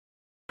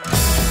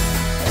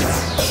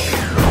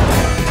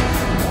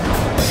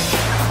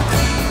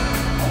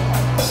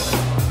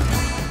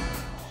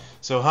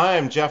So, hi,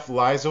 I'm Jeff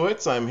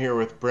Leisawitz. I'm here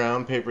with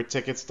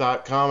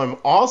brownpapertickets.com. I'm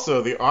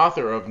also the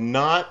author of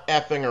Not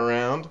Effing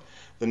Around,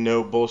 the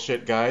no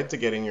bullshit guide to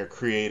getting your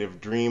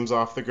creative dreams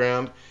off the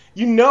ground.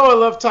 You know I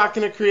love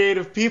talking to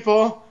creative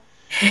people.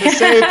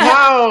 Pisay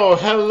Pao,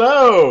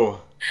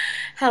 hello.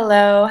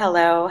 Hello,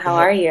 hello. How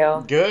are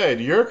you? Good.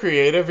 You're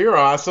creative. You're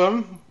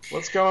awesome.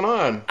 What's going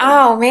on?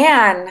 Oh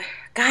man,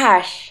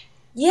 gosh.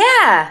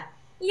 Yeah.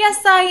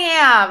 Yes, I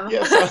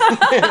Yes,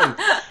 I am.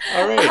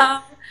 All am. right.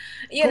 Cool.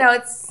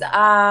 It's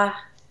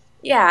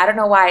yeah, I don't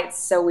know why it's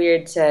so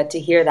weird to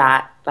hear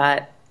that,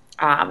 but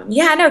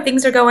yeah, no,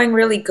 things are going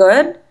really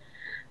good.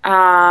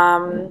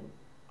 Um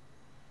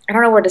I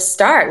don't know where to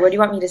start. Where do you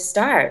want me to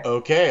start?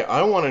 Okay,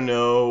 I want to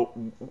know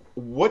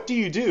what do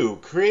you do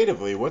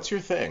creatively? What's your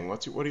thing?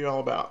 What are you all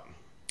about?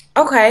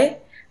 Okay.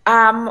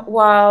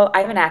 Well,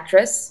 I'm an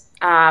actress.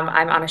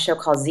 I'm on a show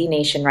called Z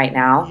Nation right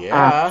now.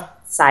 Yeah.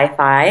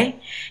 SyFy.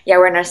 Yeah,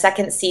 we're in our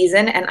second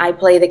season, and I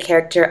play the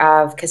character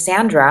of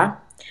Cassandra.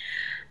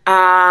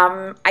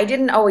 I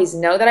didn't always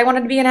know that I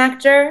wanted to be an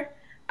actor.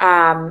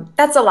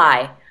 That's a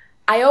lie.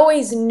 I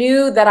always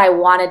knew that I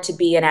wanted to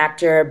be an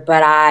actor,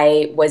 but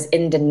I was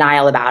in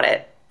denial about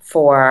it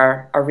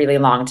for a really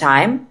long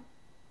time.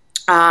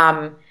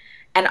 Um,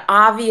 and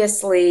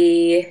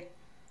obviously,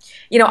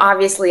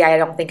 I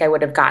don't think I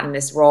would have gotten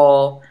this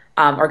role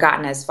or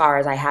gotten as far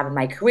as I have in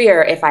my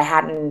career if I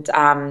hadn't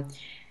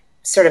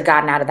sort of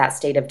gotten out of that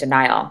state of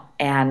denial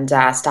and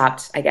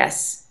stopped, I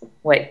guess,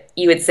 what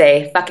you would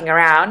say, fucking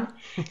around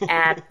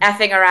and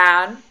effing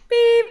around,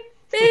 beep,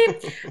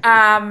 beep,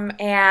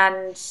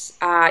 and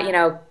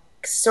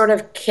sort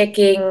of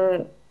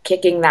kicking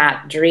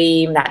that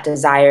dream, that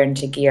desire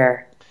into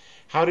gear.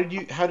 How did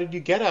you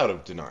get out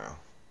of denial?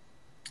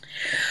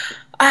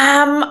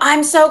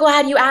 I'm so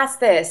glad you asked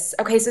this.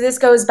 Okay, so this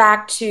goes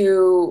back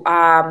to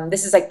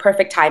this is like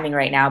perfect timing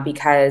right now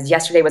because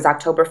yesterday was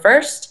October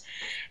 1st,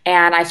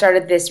 and I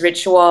started this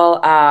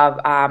ritual of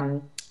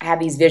I have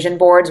these vision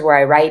boards where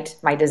I write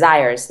my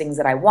desires, things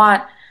that I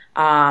want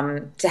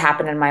to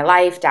happen in my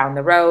life down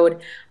the road.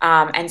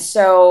 And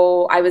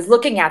so I was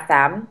looking at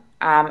them.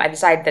 I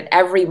decided that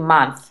every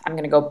month I'm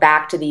going to go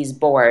back to these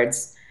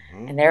boards,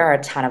 Hmm. and there are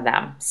a ton of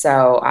them.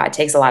 So it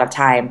takes a lot of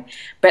time.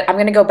 But I'm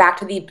going to go back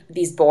to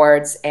these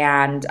boards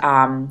and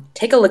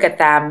take a look at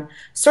them,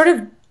 sort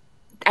of,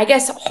 I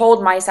guess,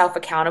 hold myself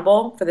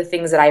accountable for the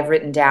things that I've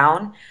written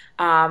down,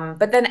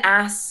 but then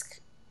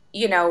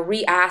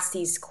re-ask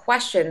these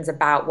questions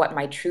about what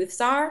my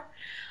truths are.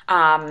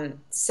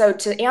 So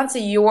to answer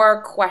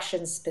your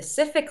question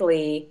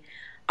specifically,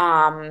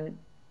 um,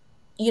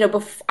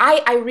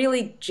 I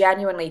really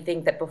genuinely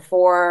think that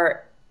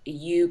before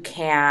you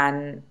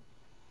can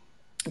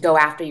go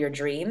after your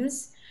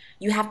dreams,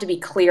 you have to be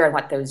clear on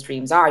what those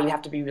dreams are. You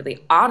have to be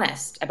really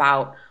honest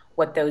about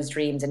what those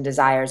dreams and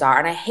desires are.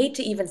 And I hate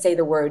to even say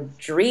the word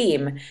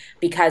dream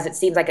because it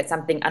seems like it's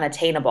something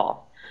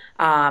unattainable.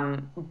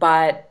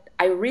 But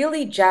I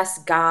really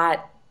just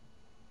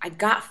I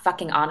got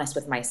fucking honest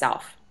with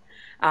myself.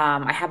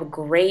 I have a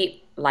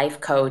great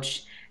life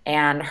coach,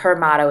 and her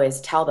motto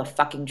is tell the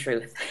fucking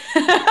truth.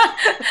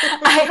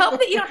 I hope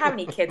that you don't have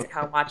any kids at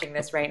home watching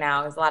this right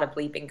now. There's a lot of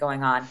bleeping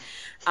going on.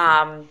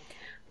 Um,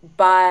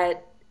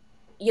 but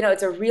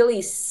it's a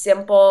really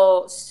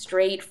simple,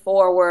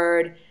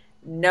 straightforward,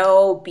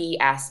 no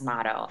BS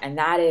motto, and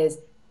that is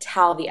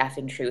tell the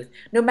effing truth,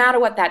 no matter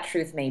what that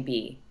truth may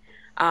be.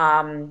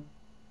 Um,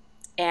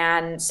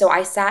 and so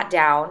I sat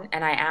down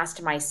and I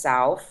asked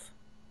myself,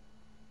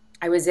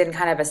 I was in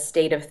kind of a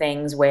state of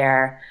things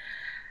where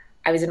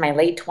I was in my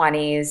late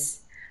 20s.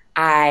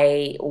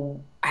 I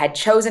had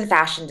chosen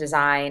fashion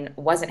design,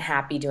 wasn't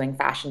happy doing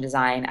fashion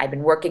design. I'd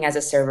been working as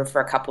a server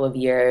for a couple of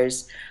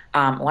years,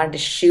 wanted to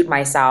shoot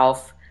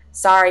myself.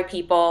 Sorry,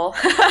 people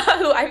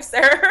who I've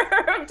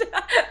served.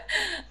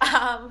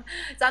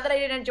 It's not that I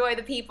didn't enjoy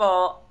the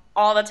people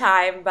all the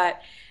time,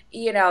 but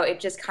it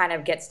just kind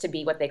of gets to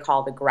be what they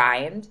call the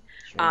grind.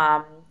 Sure.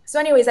 Um, so,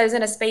 anyways, I was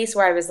in a space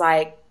where I was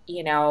like,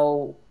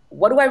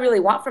 what do I really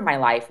want from my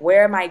life?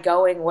 Where am I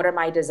going? What are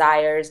my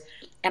desires?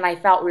 And I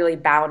felt really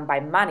bound by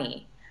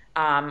money.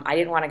 I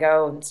didn't want to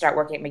go and start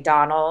working at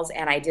McDonald's,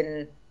 and I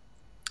didn't.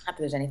 Not that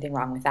there's anything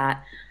wrong with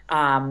that.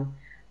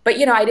 But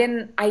I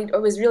didn't. I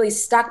was really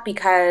stuck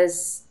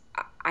because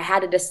I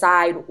had to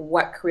decide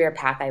what career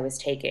path I was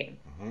taking.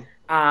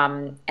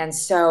 Hmm. And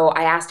so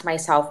I asked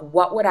myself,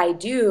 what would I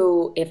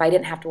do if I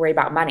didn't have to worry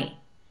about money?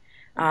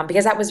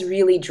 Because that was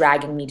really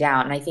dragging me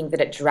down. And I think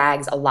that it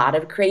drags a lot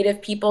of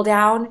creative people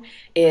down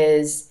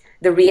is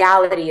the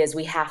reality is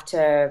we have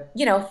to,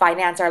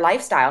 finance our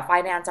lifestyle,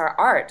 finance our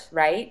art,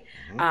 right?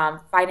 Hmm.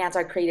 Finance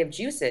our creative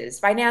juices,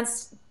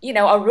 finance,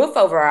 a roof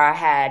over our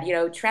head,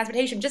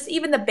 transportation, just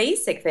even the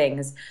basic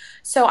things.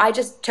 So I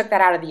just took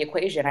that out of the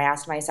equation. I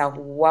asked myself,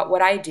 what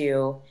would I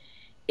do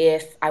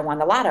if I won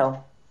the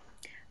lotto?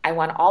 I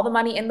won all the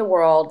money in the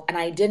world and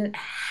I didn't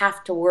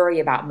have to worry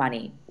about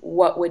money.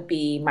 What would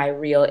be my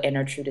real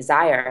inner true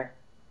desire?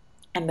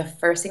 And the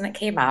first thing that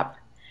came up,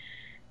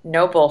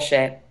 no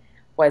bullshit,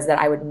 was that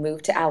I would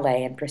move to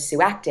LA and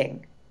pursue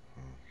acting.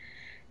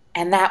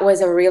 And that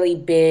was a really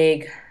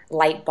big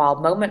light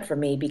bulb moment for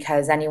me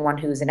because anyone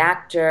who's an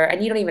actor,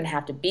 and you don't even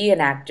have to be an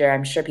actor,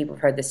 I'm sure people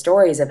have heard the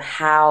stories of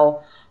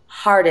how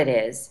hard it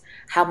is,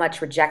 how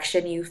much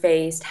rejection you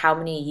faced, how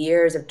many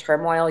years of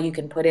turmoil you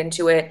can put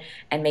into it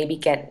and maybe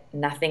get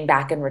nothing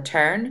back in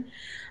return.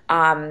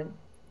 Um,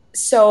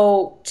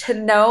 so to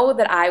know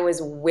that I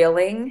was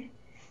willing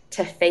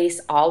to face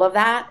all of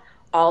that,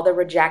 all the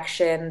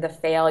rejection, the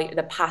failure,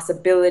 the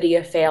possibility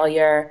of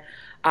failure,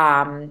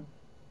 um,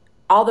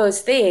 all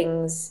those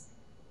things,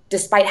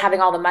 despite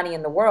having all the money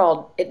in the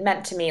world, it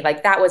meant to me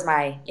like that was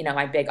my,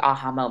 my big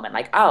aha moment.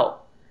 Like, oh,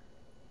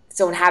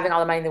 so when having all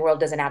the money in the world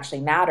doesn't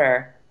actually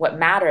matter. What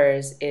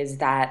matters is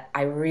that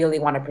I really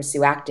want to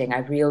pursue acting. I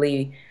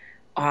really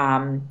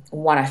want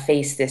to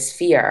face this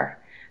fear.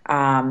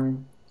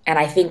 And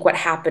I think what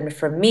happened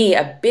for me,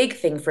 a big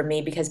thing for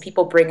me, because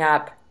people bring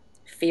up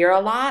fear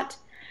a lot.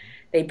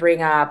 They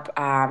bring up,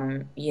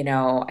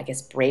 I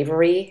guess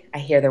bravery. I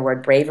hear the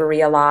word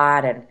bravery a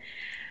lot,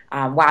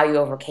 and wow, you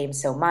overcame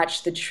so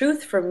much. The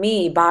truth for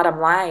me, bottom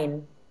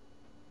line,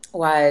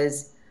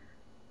 was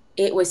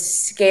it was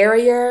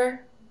scarier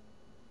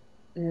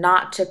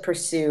not to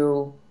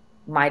pursue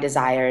my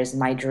desires,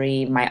 my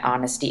dream, my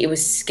honesty. It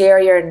was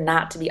scarier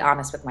not to be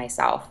honest with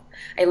myself.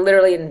 I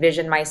literally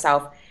envisioned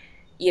myself,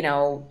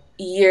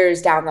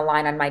 years down the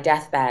line on my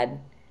deathbed,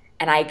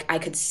 and I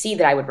could see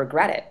that I would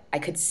regret it. I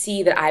could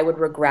see that I would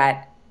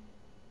regret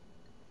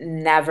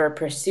never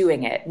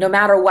pursuing it, no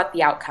matter what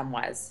the outcome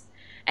was.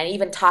 And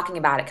even talking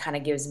about it kind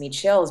of gives me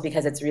chills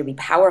because it's really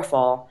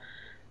powerful,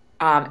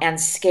 and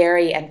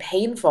scary and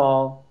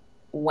painful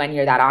when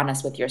you're that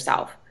honest with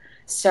yourself.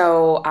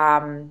 So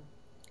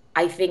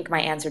I think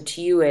my answer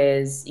to you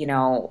is,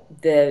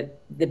 the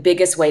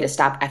biggest way to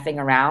stop effing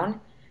around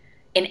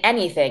in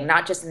anything,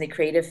 not just in the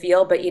creative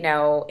field, but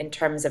in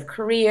terms of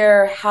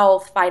career,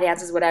 health,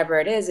 finances, whatever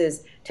it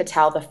is to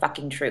tell the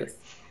fucking truth.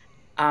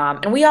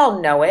 And we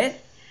all know it.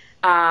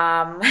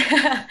 Um,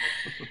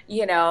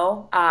 we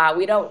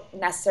don't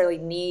necessarily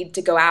need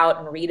to go out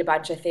and read a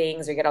bunch of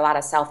things or get a lot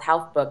of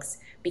self-help books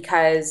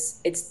because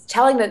it's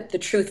telling the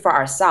truth for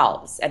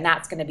ourselves, and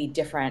that's going to be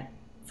different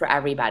for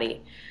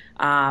everybody.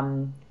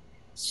 Um,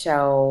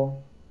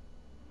 so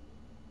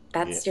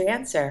Yeah, that's your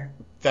answer.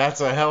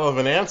 that's a hell of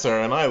an answer,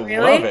 and I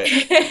love Really? it.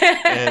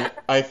 And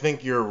I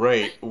think you're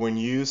right. When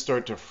you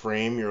start to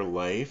frame your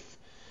life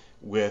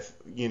with,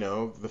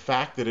 the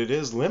fact that it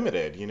is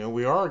limited,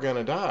 we are going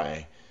to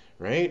die,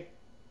 right?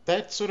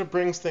 That sort of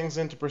brings things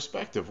into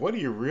perspective. What do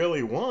you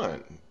really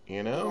want?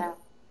 Yeah.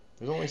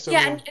 There's only so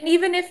Yeah, many. and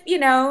even if,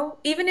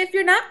 even if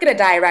you're not gonna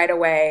die right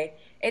away,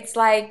 it's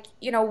like,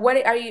 what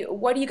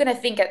are you gonna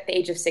think at the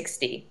age of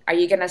 60? Are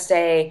you gonna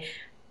say,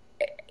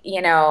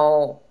 you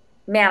know,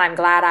 man, I'm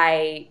glad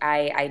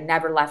I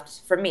never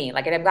left for me.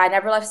 Like I'm glad I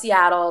never left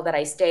Seattle, that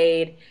I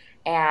stayed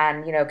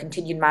and,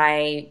 continued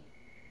my,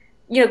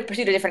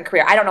 pursued a different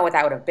career. I don't know what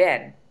that would have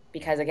been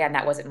because again,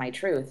 that wasn't my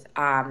truth.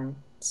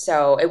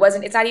 So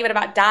it's not even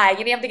about dying.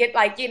 You don't have to get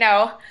like,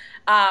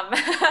 um,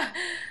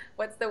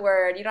 what's the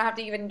word? You don't have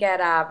to even get,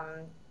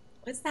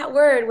 what's that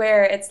word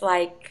where it's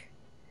like,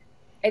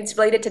 it's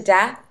related to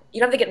death. You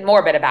don't have to get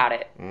morbid about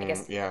it, I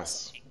guess.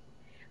 Yes.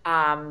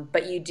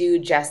 But you do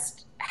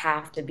just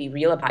have to be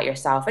real about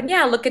yourself and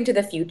yeah, look into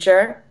the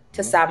future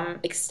to Mhm. some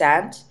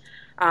extent,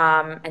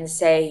 and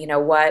say,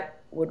 what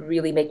would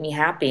really make me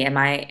happy? Am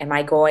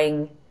I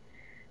going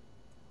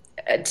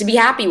to be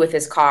happy with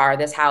this car,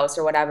 this house,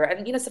 or whatever?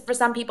 And so for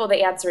some people,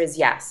 the answer is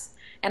yes.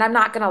 And I'm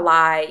not gonna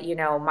lie,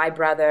 my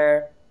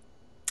brother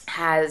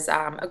has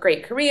a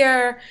great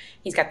career.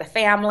 He's got the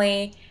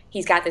family.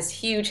 He's got this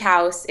huge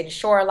house in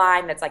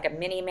Shoreline that's like a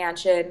mini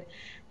mansion.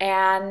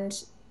 And,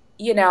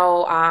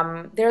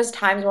 there's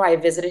times where I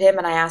visited him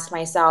and I asked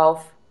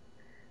myself,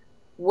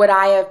 would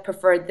I have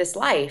preferred this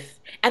life?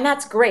 And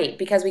that's great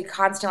because we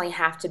constantly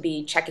have to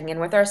be checking in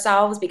with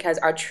ourselves because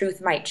our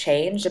truth might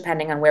change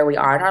depending on where we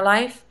are in our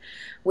life,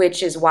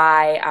 which is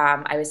why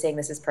I was saying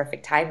this is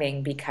perfect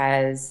timing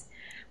because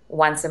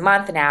once a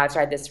month now, I've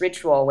started this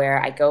ritual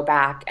where I go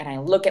back and I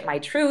look at my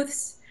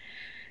truths,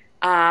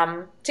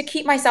 to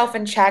keep myself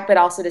in check, but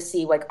also to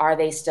see like, are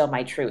they still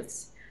my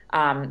truths?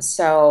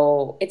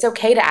 So it's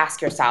okay to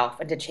ask yourself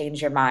and to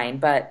change your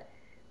mind. But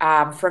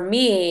for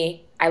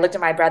me, I looked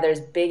at my brother's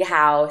big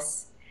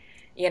house,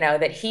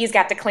 that he's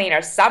got to clean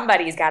or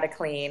somebody's got to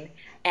clean,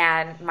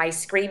 and my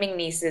screaming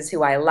nieces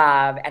who I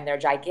love and their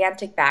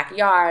gigantic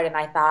backyard, and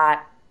I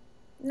thought,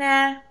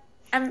 nah,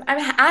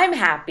 I'm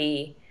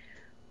happy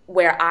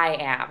where I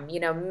am.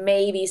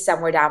 Maybe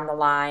somewhere down the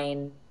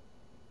line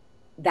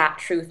that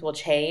truth will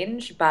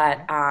change,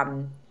 but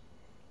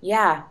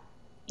yeah,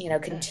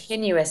 Okay.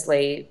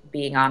 continuously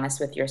being honest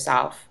with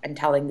yourself and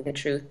telling the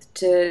truth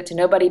to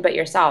nobody but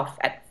yourself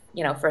at,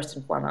 first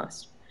and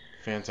foremost.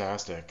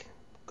 Fantastic.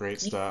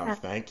 Great Yeah, stuff.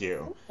 Thank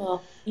you.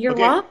 cool. You're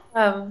Okay.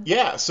 welcome.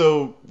 Yeah,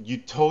 so you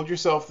told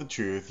yourself the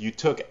truth, you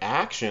took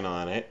action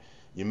on it,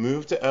 you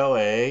moved to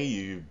LA,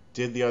 you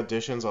did the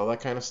auditions, all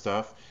that kind of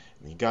stuff,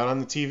 and you got on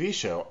the TV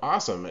show.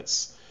 Awesome.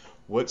 It's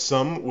what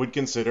some would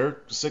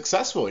consider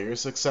successful. You're a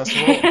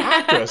successful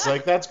actress.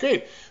 Like, that's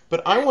great.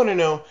 But I want to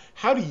know,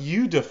 how do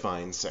you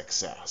define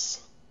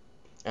success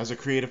as a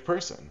creative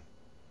person?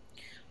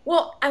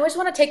 Well, I just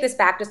want to take this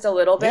back just a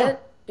little Yeah. bit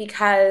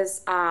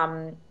because,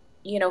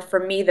 for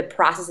me, the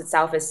process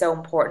itself is so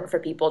important for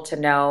people to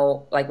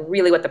know, like,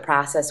 really what the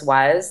process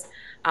was.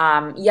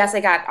 Yes,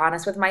 I got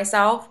honest with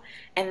myself,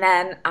 and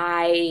then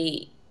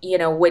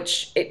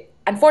which it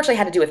unfortunately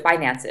had to do with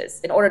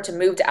finances. In order to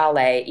move to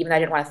LA, even though I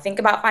didn't want to think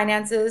about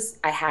finances,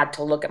 I had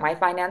to look at my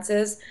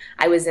finances.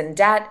 I was in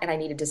debt, and I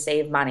needed to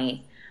save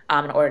money,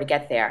 in order to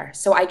get there.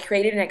 So I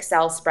created an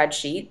Excel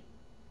spreadsheet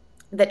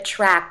that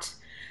tracked.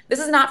 This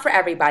is not for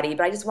everybody,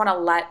 but I just want to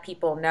let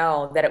people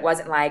know that it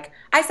wasn't like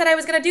I said I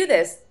was going to do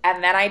this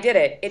and then I did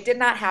it. It did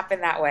not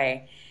happen that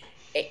way.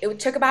 It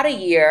took about a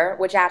year,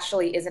 which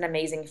actually is an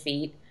amazing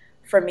feat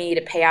for me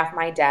to pay off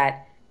my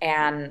debt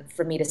and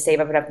for me to save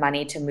up enough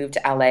money to move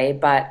to LA.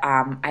 But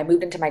I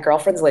moved into my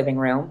girlfriend's living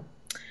room.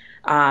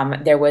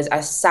 There was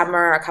a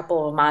summer, a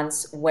couple of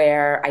months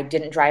where I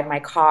didn't drive my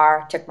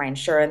car, took my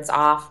insurance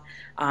off,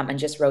 and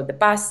just rode the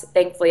bus.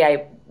 Thankfully,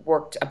 I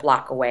worked a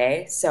block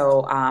away,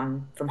 so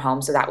from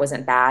home, so that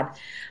wasn't bad.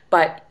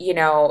 But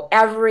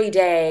every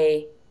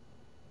day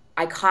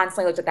I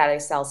constantly looked at that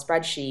Excel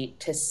spreadsheet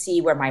to see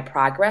where my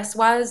progress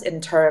was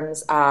in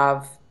terms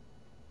of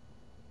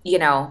you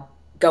know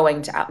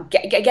going to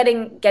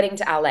getting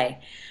to LA.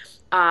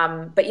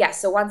 But yeah,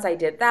 so once I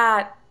did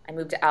that, I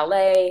moved to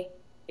LA.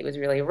 It was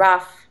really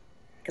rough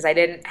because I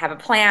didn't have a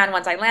plan.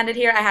 Once I landed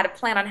here, I had a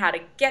plan on how to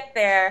get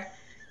there.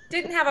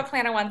 Didn't have a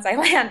plan on once I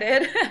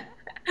landed.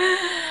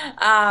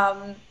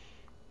 um,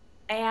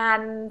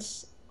 and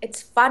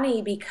it's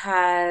funny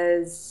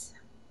because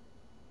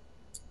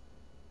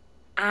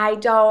I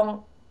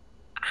don't,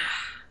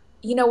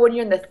 when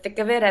you're in the thick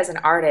of it as an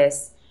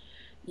artist,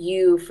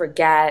 you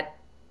forget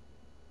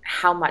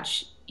how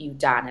much you've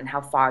done and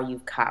how far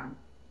you've come.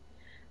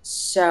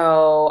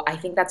 So I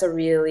think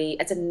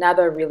it's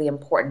another really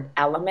important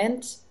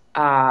element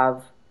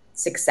of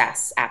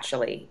success,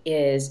 actually,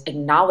 is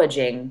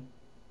acknowledging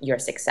your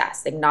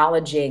success,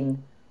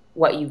 acknowledging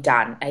what you've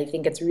done. I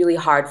think it's really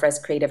hard for us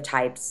creative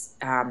types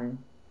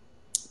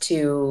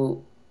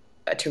to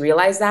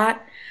realize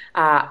that.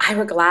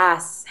 Ira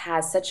Glass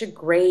has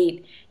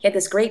he had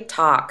this great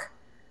talk.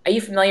 Are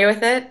you familiar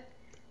with it?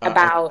 I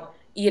About,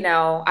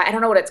 I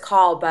don't know what it's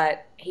called,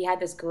 but he had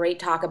this great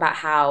talk about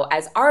how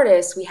as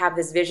artists, we have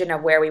this vision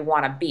of where we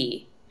want to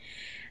be.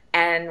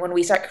 And when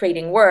we start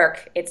creating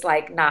work, it's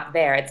like not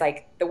there. It's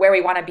like the where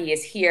we want to be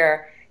is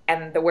here,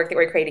 and the work that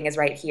we're creating is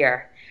right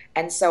here.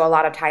 And so a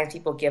lot of times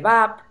people give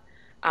up,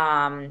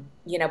 but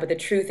the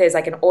truth is,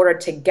 like, in order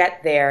to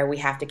get there, we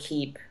have to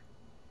keep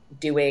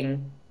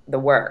doing the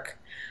work.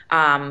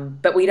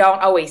 But we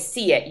don't always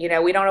see it.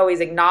 We don't always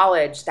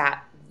acknowledge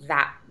that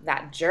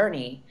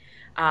journey.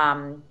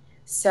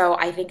 So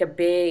I think a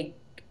big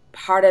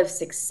part of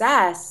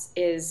success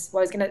is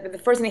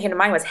the first thing that came to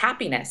mind was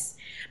happiness.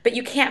 But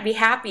you can't be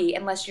happy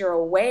unless you're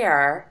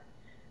aware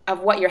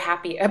of what you're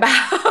happy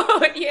about,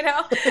 unless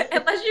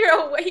you're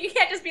aware. You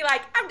can't just be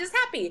like, I'm just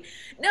happy.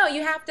 No,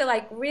 you have to,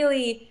 like,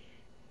 really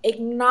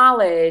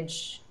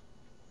acknowledge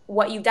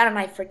what you've done.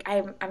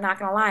 And I'm not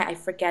gonna lie, I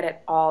forget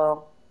it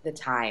all the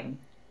time.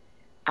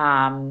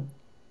 I'm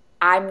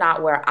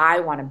not where I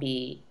want to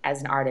be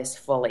as an artist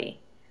fully.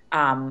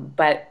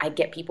 But I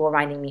get people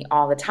reminding me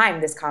all the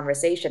time. This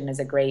conversation is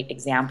a great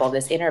example,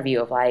 this interview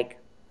of, like,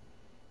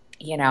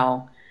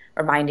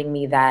 reminding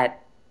me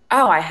that,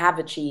 oh, I have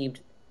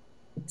achieved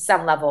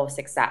some level of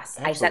success.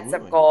 I set some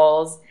absolutely.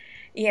 goals,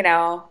 you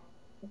know,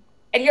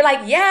 and you're like,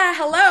 yeah,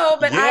 hello,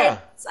 but Yeah.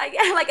 it's like,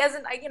 like, as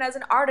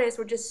an artist,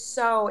 we're just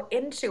so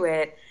into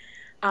it.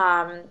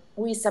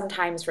 We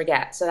sometimes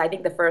forget. So I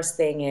think the first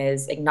thing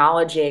is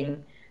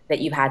acknowledging that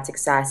you've had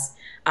success.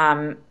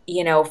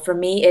 For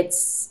me,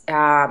 it's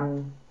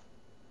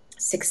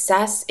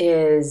success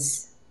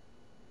is,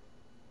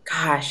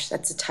 gosh,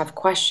 that's a tough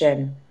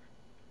question.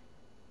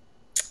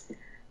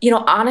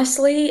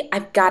 Honestly,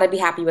 I've got to be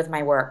happy with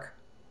my work.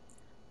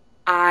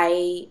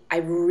 I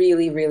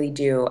really, really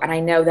do. And I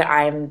know that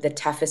I'm the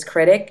toughest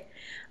critic,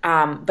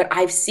 but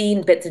I've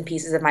seen bits and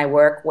pieces of my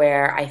work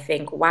where I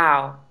think,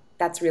 wow,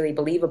 that's really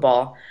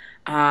believable.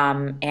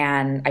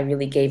 And I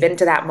really gave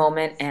into that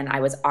moment and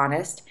I was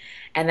honest.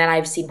 And then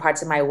I've seen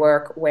parts of my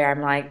work where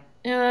I'm like,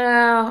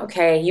 oh,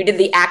 okay, you did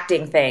the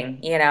acting thing.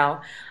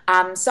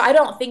 So I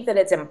don't think that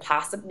it's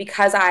impossible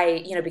because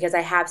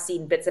I have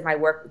seen bits of my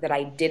work that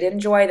I did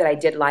enjoy, that I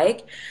did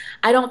like.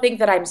 I don't think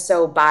that I'm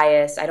so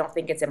biased. I don't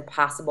think it's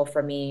impossible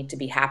for me to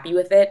be happy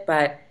with it,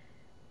 but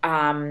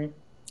um,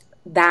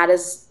 that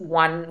is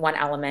one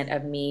element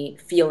of me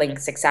feeling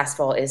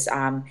successful is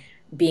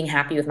being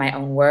happy with my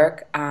own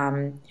work.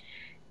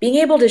 Being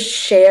able to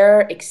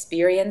share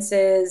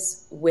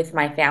experiences with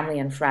my family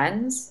and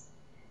friends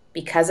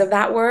because of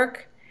that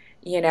work.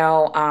 You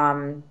know,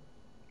 um,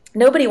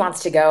 Nobody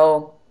wants to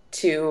go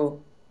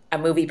to a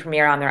movie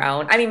premiere on their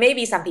own. I mean,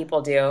 maybe some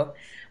people do,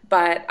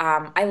 but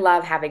I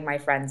love having my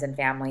friends and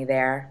family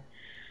there.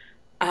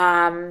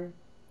 Um,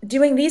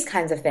 doing these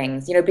kinds of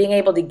things, being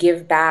able to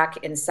give back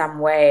in some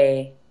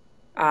way,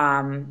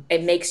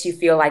 it makes you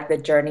feel like the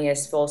journey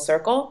is full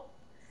circle.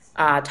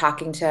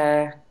 Talking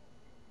to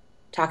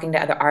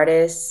other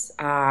artists,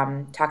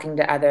 talking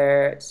to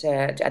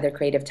other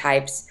creative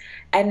types,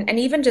 and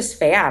even just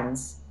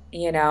fans.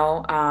 I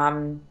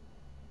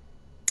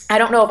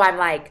don't know if I'm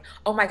like,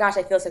 oh my gosh,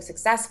 I feel so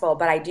successful,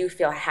 but I do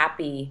feel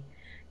happy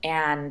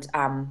and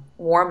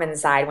warm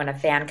inside when a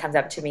fan comes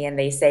up to me and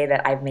they say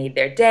that I've made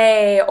their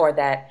day, or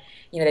that,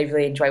 they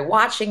really enjoy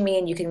watching me,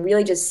 and you can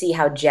really just see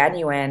how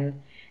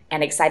genuine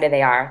and excited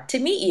they are to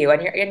meet you.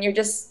 And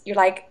you're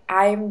like,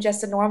 I'm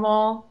just a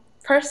normal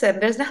person.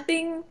 There's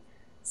nothing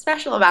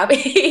special about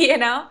me, you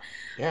know?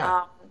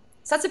 Yeah. Um,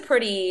 so that's a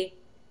pretty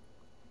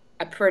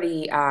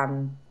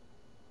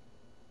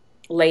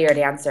layered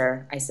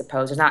answer, I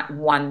suppose. There's not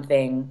one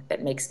thing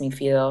that makes me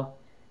feel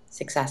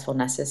successful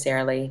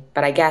necessarily.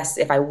 But I guess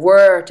if I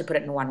were to put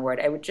it in one word,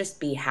 it would just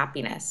be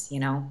happiness,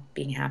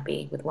 being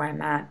happy with where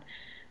I'm at.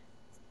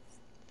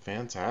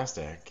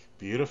 Fantastic.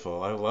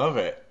 Beautiful. I love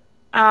it.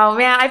 Oh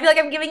man, I feel like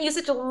I'm giving you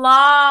such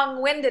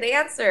long-winded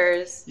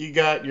answers.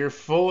 You're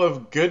full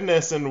of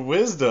goodness and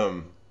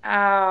wisdom.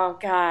 Oh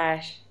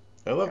gosh.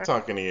 I love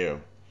talking to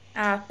you.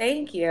 Oh,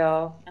 thank you.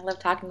 I love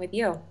talking with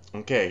you.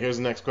 Okay, here's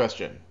the next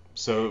question.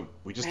 So,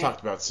 we just Right.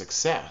 talked about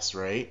success,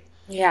 right?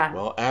 Yeah.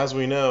 Well, as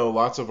we know,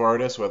 lots of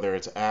artists, whether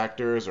it's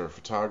actors or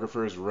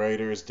photographers,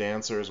 writers,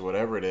 dancers,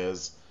 whatever it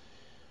is,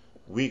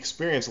 we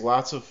experience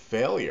lots of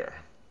failure.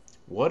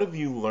 What have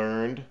you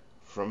learned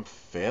from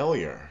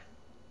failure?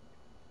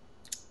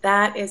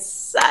 That is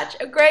such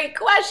a great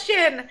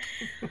question.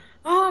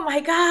 Oh my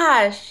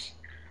gosh.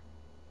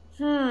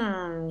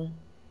 Hmm.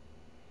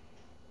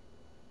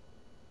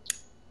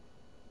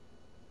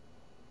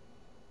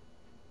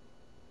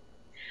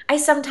 I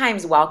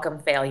sometimes welcome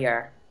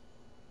failure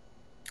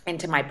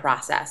into my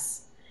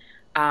process,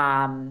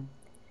 um,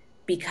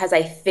 because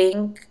I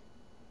think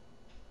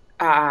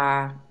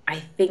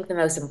the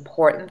most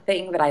important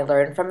thing that I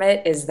learned from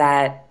it is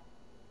that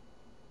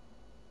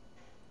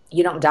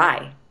you don't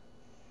die.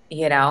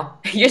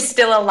 You're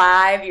still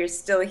alive, you're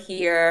still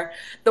here.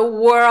 The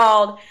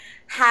world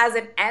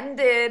hasn't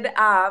ended.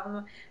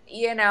 I'm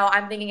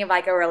thinking of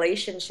like a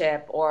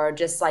relationship, or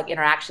just like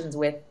interactions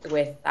with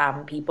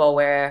people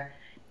where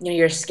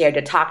you're scared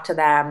to talk to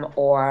them,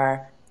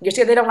 or you're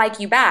scared they don't like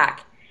you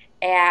back.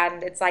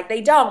 And it's like they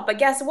don't, but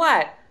guess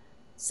what?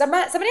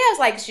 Somebody else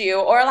likes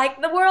you, or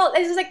like the world,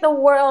 it's just like the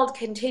world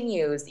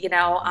continues.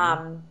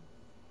 Hmm.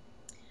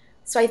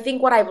 So I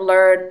think what I've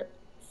learned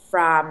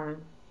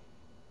from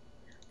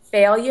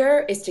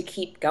failure is to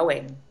keep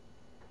going,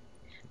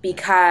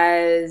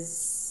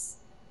 because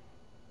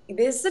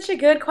this is such a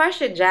good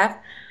question, Jeff.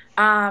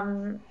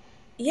 Um,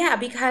 yeah,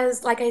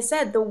 because like I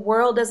said, the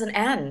world doesn't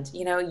end.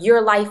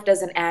 Your life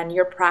doesn't end,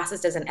 your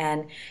process doesn't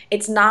end.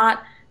 It's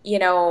not,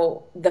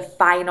 the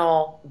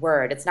final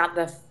word. It's not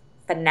the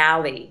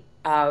finale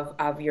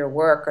of your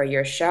work or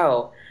your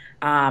show.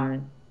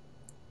 Um,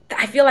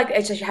 I feel like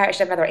I should have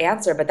another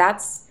answer, but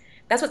that's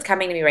what's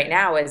coming to me right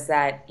now, is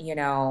that,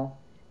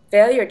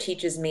 failure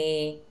teaches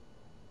me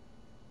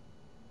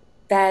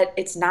that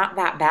it's not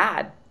that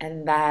bad,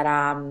 and that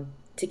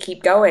to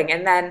keep going.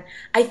 And then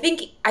I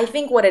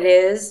think what it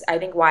is, I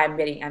think why I'm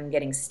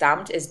getting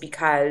stumped is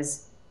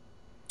because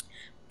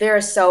there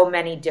are so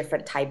many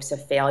different types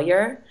of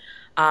failure.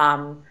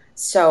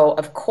 So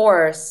of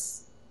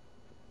course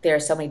there are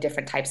so many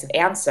different types of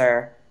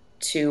answer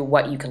to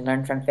what you can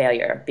learn from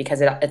failure,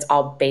 because it's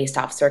all based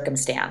off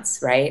circumstance,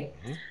 right?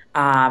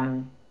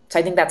 Hmm. So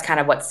I think that's kind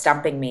of what's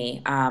stumping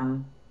me.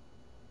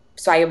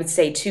 So I would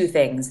say two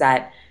things: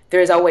 that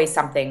there's always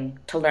something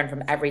to learn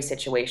from every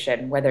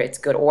situation, whether it's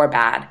good or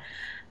bad.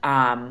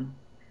 Um,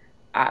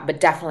 but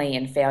definitely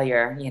in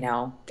failure,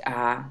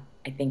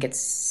 I think it's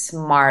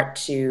smart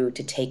to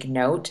take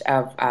note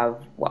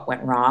of what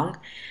went wrong.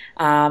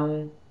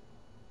 Um,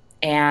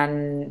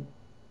 and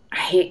I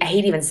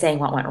hate even saying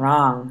what went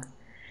wrong.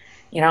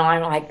 I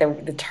don't like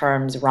the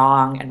terms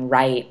wrong and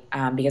right,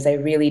 because I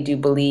really do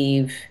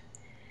believe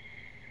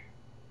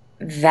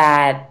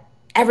that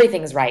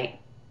everything's right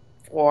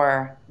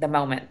for the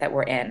moment that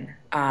we're in.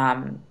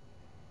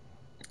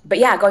 But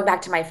yeah, going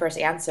back to my first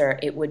answer,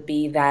 it would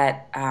be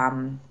that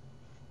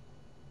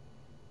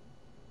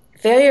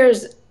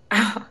failures.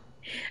 I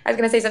was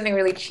gonna say something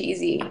really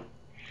cheesy.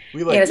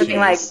 We like Something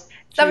like cheese. Cheese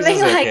something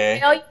is like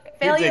okay. We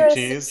failure dig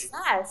is cheese.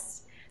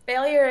 success.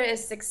 Failure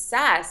is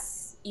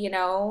success,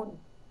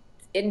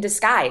 in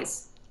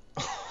disguise.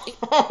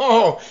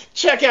 Oh,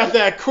 check out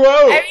that I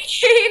quote.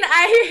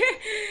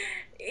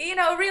 mean,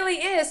 really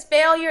is.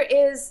 Failure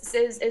is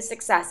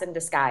success in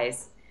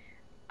disguise.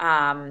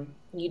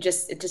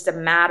 It's just a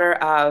matter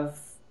of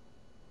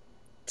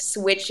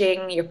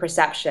switching your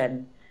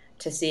perception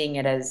to seeing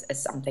it as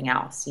something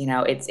else.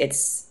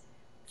 It's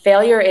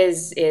failure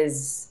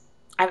is.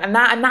 I'm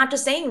not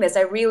just saying this.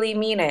 I really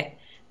mean it,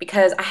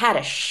 because I had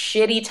a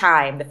shitty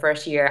time the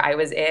first year I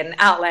was in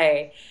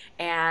LA,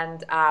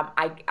 and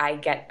I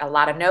get a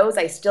lot of no's.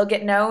 I still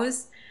get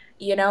no's,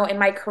 in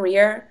my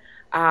career.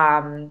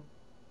 Um,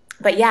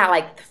 But yeah,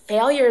 like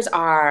failures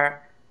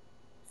are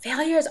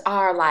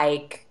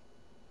like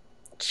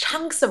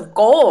chunks of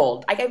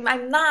gold. Like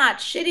I'm not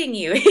shitting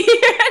you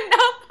here, no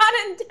pun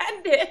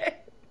intended.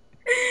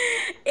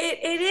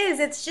 It is.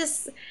 It's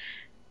just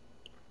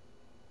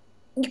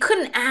you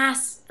couldn't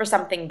ask for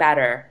something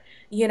better,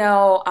 you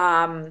know,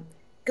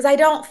 because I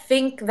don't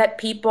think that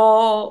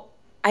people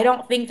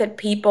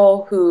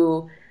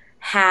who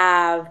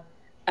have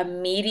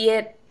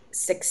immediate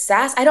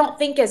success, I don't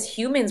think as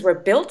humans we're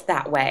built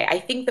that way. I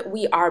think that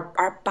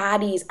our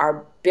bodies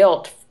are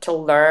built to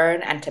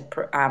learn and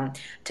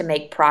to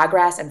make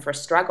progress and for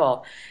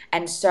struggle.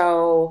 And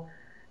so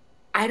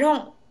I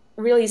don't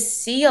really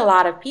see a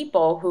lot of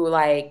people who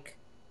like,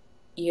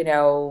 you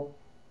know,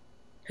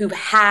 who've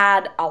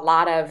had a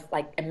lot of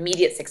like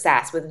immediate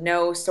success with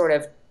no sort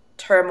of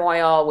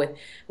turmoil, with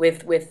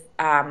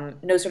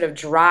no sort of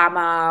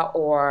drama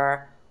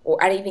or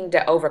anything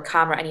to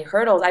overcome or any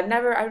hurdles.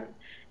 I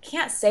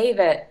can't say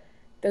that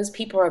those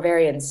people are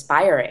very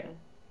inspiring,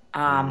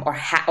 Mm. or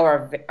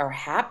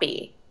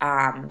happy.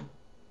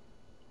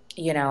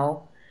 You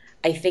know,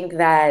 I think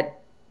that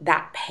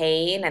that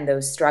pain and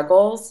those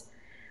struggles,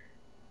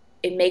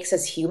 it makes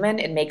us human,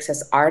 it makes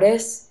us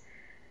artists.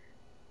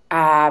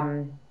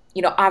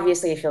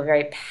 Obviously, I feel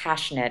very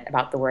passionate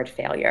about the word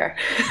failure.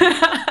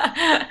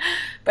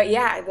 But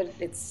yeah,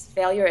 it's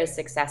failure is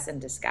success in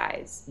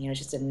disguise. It's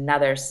just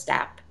another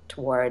step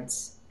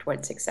towards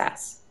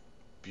success.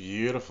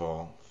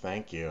 Beautiful.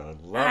 Thank you.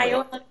 Love Hi, it.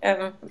 you're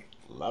welcome.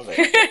 Love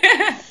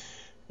it.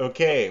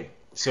 Okay,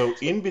 so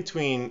in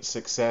between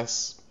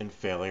success and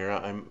failure,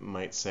 I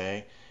might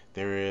say,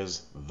 there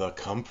is the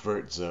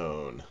comfort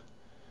zone,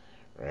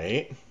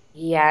 right?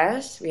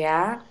 Yes,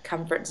 yeah,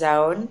 comfort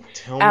zone.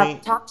 Tell me,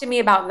 Talk to me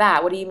about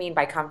that. What do you mean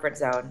by comfort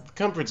zone?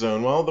 comfort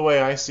zone. Well, the way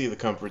I see the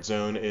comfort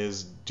zone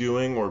is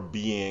doing or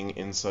being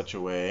in such a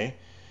way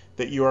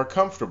that you are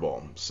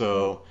comfortable.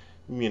 So,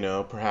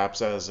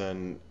 perhaps as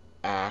an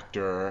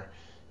actor,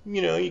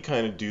 you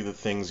kind of do the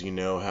things you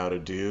know how to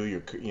do,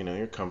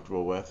 you're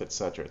comfortable with,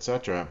 etc.,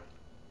 etc.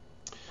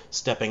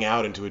 Stepping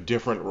out into a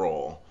different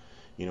role,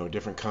 a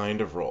different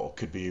kind of role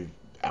could be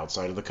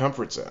outside of the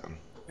comfort zone,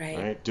 Right.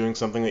 right? Doing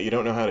something that you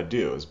don't know how to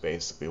do is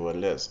basically what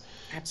it is.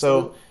 So,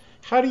 Absolutely.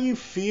 how do you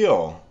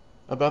feel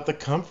about the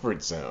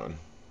comfort zone?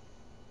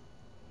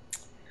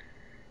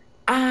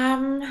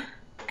 Um,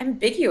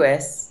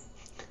 Ambiguous.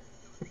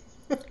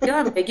 Feel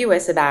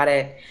ambiguous about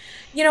it.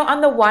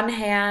 On the one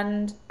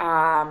hand,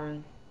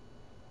 gosh,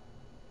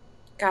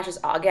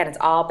 it's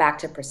all back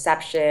to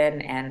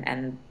perception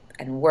and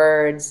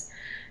words.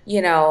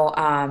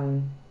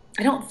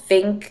 I don't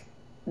think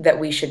that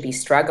we should be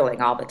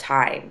struggling all the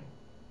time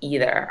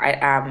either.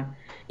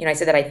 I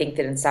said that I think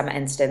that in some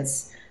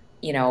instance,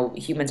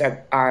 humans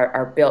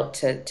are built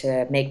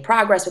to make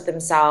progress with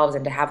themselves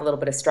and to have a little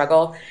bit of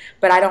struggle,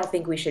 but I don't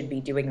think we should be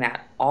doing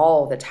that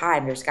all the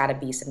time. There's got to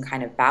be some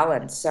kind of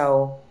balance.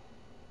 So,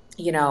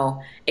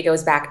 it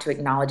goes back to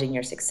acknowledging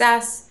your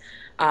success.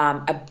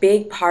 A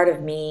big part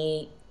of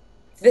me,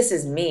 this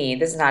is me,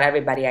 this is not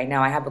everybody I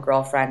know. I have a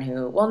girlfriend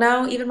who, well,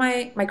 no, even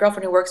my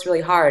girlfriend who works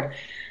really hard.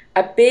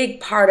 A big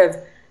part of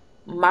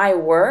my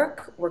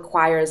work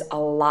requires a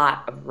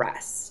lot of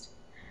rest,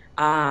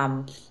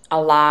 a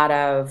lot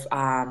of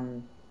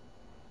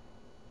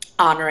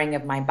honoring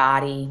of my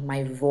body,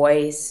 my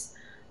voice,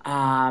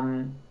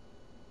 um,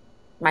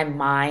 my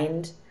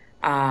mind.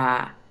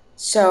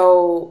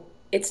 So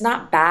it's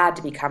not bad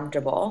to be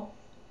comfortable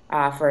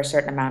for a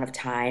certain amount of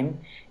time.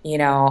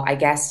 I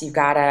guess you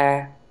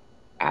gotta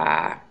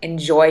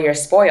enjoy your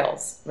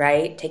spoils,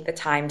 right? Take the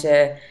time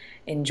to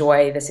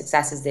enjoy the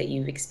successes that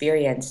you've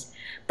experienced.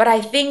 But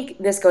I think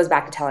this goes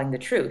back to telling the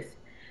truth.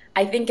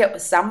 I think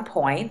at some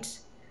point,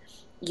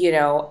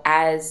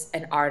 as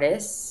an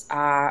artist,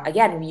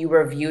 again, you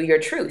review your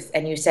truth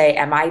and you say,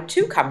 am I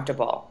too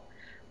comfortable?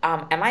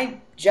 Am I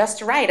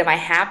just right? Am I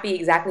happy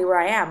exactly where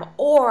I am?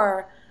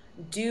 Or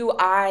do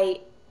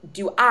I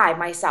do I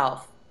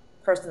myself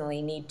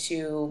personally need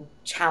to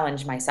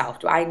challenge myself?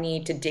 Do I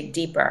need to dig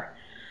deeper?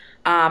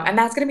 And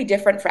that's going to be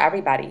different for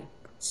everybody.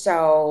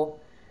 So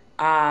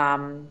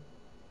um,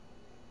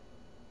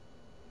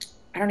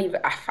 I don't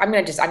even. I'm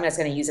just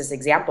going to use this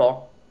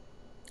example,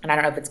 and I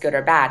don't know if it's good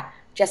or bad.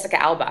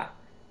 Jessica Alba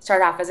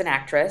started off as an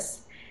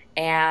actress,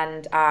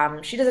 and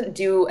she doesn't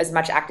do as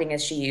much acting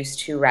as she used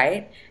to,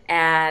 right?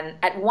 And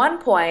at one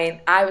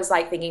point, I was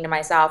like thinking to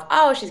myself,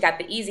 "Oh, she's got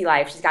the easy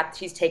life.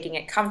 She's taking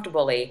it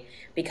comfortably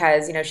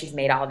because she's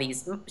made all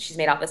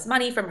this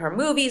money from her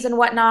movies and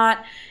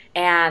whatnot,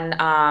 and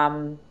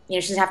she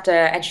doesn't have to,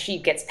 and she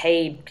gets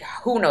paid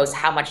who knows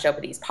how much to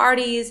open these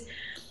parties."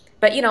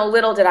 But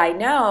little did I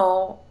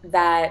know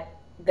that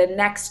the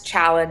next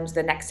challenge,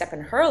 the next step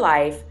in her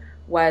life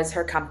was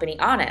her company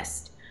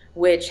Honest,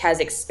 which has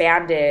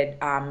expanded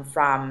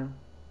from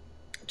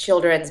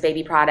children's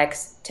baby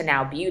products to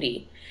now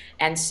beauty.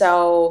 And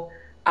so,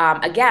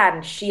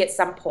 again, she at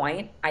some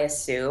point, I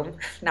assume,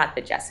 not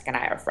that Jessica and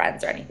I are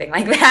friends or anything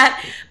like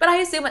that, but I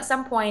assume at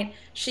some point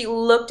she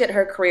looked at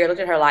her career,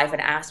 looked at her life,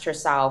 and asked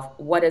herself,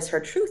 what is her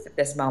truth at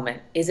this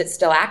moment? Is it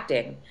still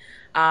acting?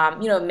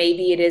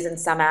 Maybe it is in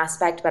some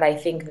aspect, but I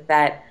think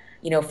that,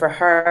 for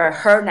her,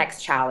 her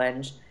next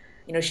challenge,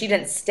 she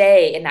didn't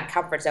stay in that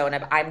comfort zone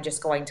of I'm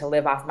just going to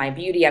live off my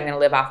beauty, I'm going to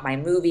live off my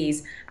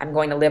movies, I'm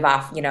going to live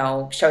off,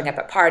 showing up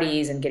at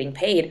parties and getting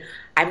paid.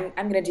 I'm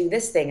going to do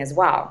this thing as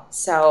well.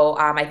 So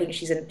I think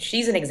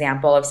she's an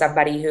example of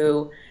somebody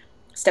who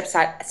stepped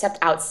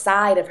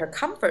outside of her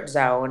comfort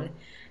zone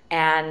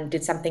and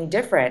did something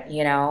different.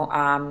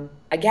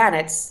 Again,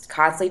 it's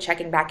constantly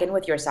checking back in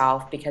with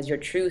yourself because your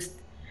truth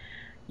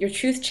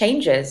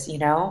changes.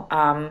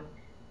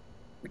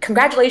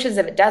 Congratulations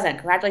if it doesn't.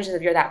 Congratulations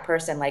if you're that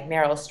person like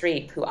Meryl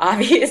Streep, who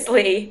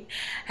obviously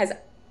has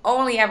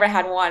only ever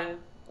had one.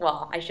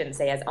 Well, I shouldn't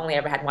say has only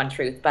ever had one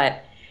truth,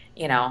 but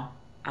you know,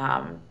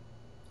 um,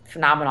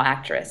 phenomenal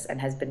actress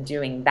and has been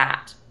doing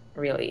that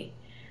really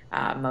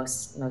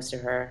most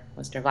of her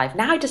life.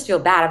 Now I just feel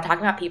bad. I'm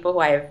talking about people who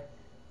I have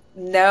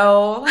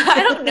no,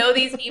 I don't know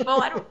these people.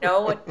 I don't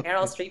know what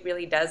Meryl Streep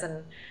really does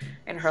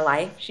in her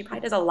life. She probably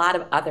does a lot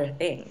of other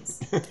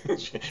things.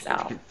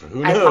 So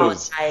Who I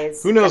knows?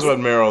 apologize. Who knows Just what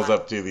Meryl's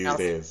up to these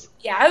days?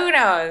 yeah, who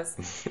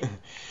knows?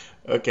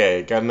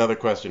 Okay, got another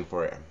question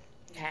for you.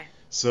 Okay.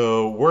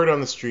 So, word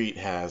on the street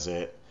has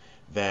it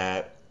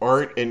that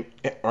art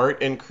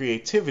and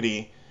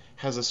creativity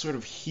has a sort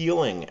of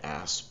healing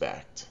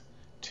aspect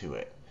to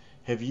it.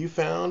 Have you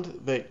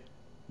found that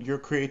your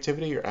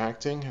creativity, your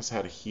acting, has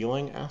had a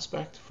healing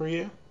aspect for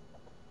you?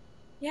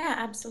 Yeah,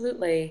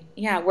 absolutely.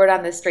 Yeah, word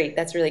on the street.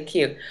 That's really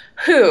cute.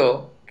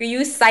 Who? Can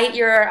you cite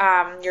your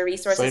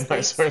resources, Cite my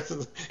please?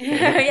 sources.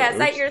 Yeah,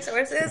 cite Oops. your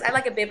sources. I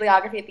like a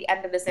bibliography at the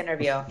end of this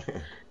interview.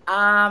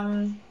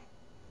 Um,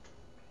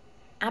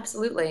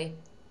 Absolutely.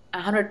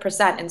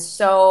 100% in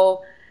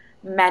so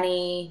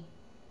many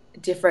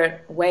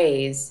different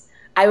ways.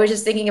 I was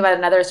just thinking about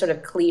another sort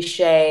of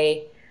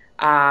cliche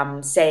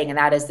saying, and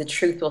that is the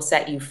truth will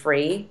set you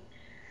free.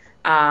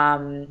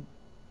 Um,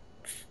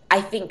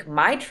 I think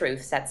my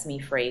truth sets me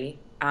free.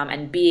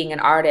 And being an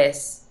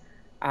artist,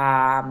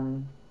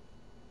 um,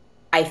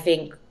 I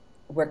think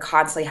we're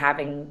constantly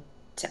having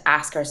to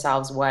ask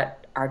ourselves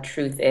what our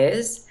truth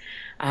is.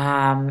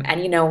 And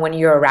when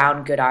you're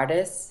around good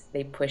artists,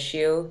 they push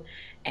you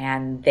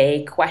and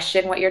they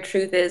question what your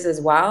truth is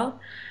as well.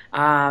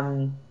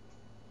 Um,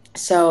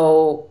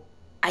 so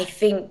I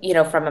think,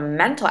 from a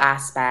mental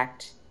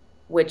aspect,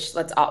 which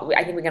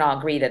I think we can all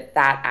agree that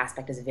that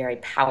aspect is very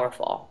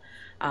powerful.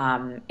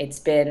 It's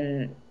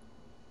been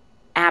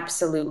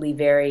absolutely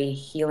very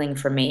healing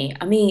for me.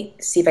 Let me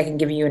see if I can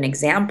give you an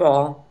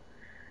example.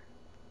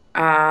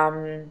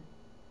 Um,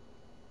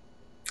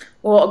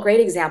 well, a great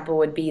example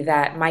would be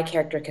that my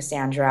character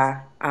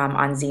Cassandra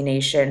on Z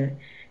Nation,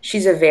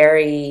 she's a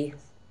very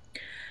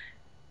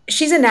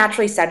she's a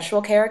naturally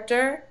sensual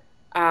character.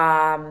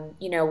 When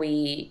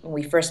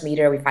we first meet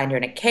her, we find her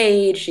in a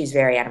cage. She's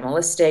very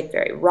animalistic,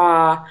 very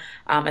raw,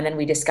 and then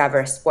we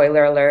discover,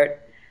 spoiler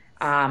alert,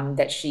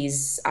 that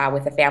she's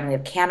with a family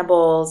of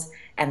cannibals,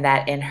 and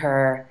that in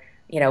her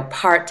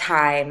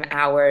part-time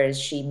hours,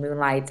 she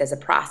moonlights as a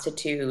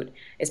prostitute,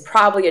 is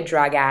probably a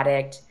drug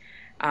addict.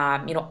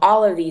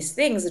 All of these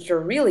things which are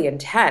really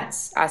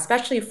intense,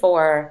 especially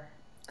for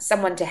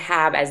someone to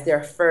have as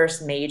their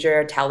first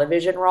major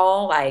television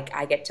role. Like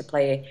I get to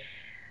play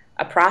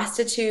a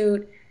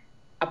prostitute,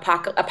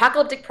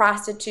 apocalyptic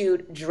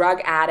prostitute,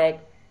 drug addict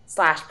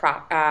slash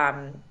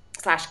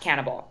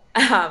cannibal.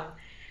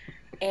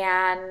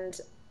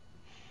 And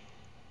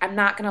I'm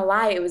not gonna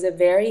lie, it was a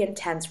very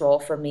intense role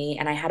for me,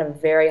 and I had a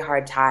very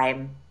hard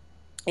time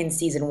in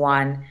season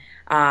one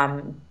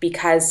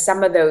because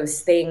some of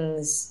those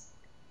things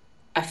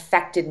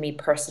affected me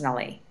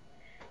personally,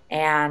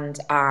 and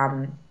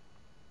I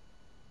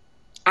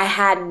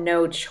had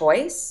no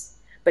choice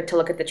but to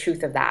look at the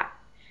truth of that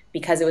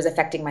because it was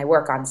affecting my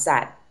work on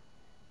set.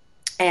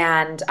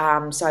 And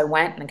so I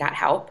went and got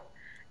help,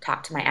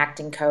 talked to my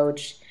acting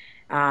coach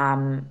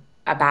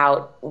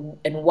about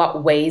in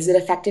what ways it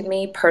affected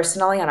me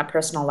personally on a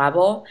personal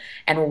level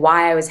and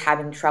why I was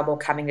having trouble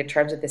coming to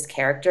terms with this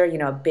character.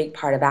 A big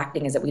part of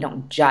acting is that we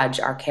don't judge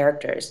our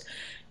characters.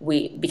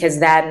 Because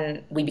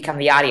then we become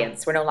the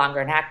audience. We're no longer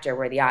an actor,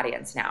 we're the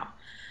audience now.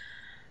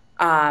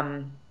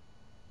 Um,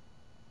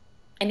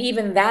 and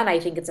even then, I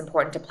think it's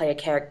important to play a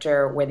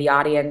character where the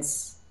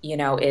audience,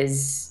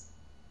 is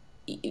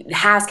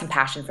has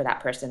compassion for that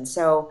person.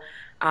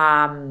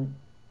 Um,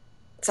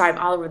 so I'm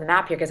all over the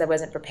map here because I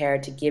wasn't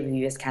prepared to give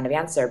you this kind of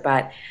answer.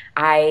 But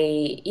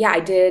yeah, I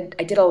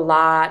did a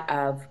lot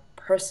of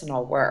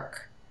personal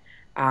work,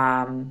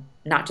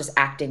 not just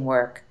acting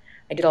work.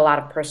 I did a lot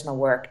of personal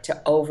work to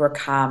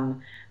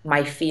overcome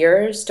my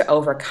fears, to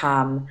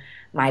overcome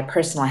my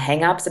personal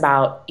hangups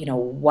about,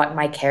 what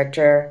my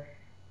character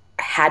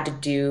had to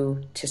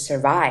do to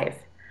survive.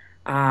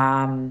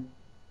 Um,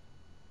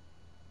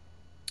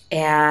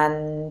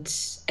 and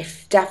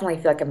definitely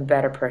feel like I'm a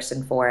better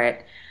person for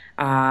it.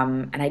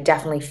 And I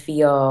definitely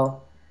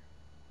feel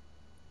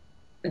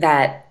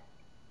that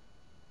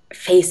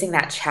facing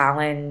that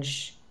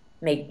challenge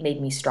made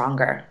me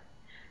stronger.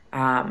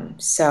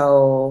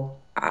 So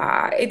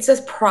it's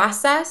a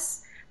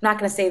process. I'm not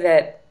going to say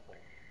that.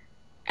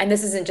 and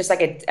this isn't just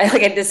like a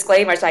like a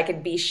disclaimer so I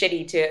can be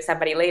shitty to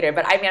somebody later,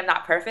 but I mean I'm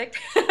not perfect.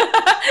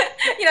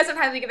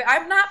 Sometimes we give it,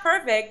 I'm not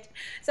perfect.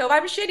 So if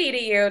I'm shitty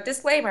to you,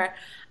 disclaimer.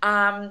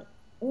 Um,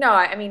 no,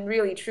 I mean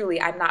really truly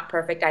I'm not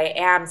perfect. I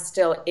am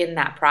still in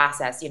that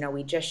process.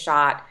 We just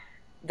shot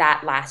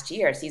that last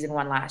year, season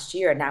one last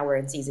year, and now we're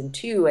in season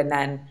two. And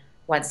then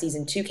once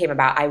season two came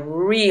about, I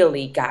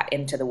really got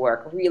into the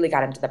work, really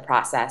got into the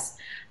process.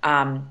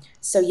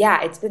 So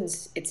yeah,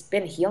 it's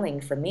been healing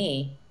for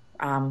me,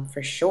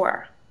 for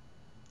sure.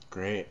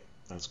 Great.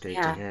 That's great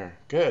to Yeah. hear.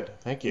 Good.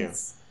 Thank you.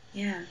 Thanks.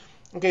 Yeah.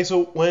 Okay,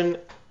 so when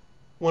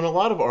a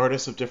lot of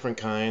artists of different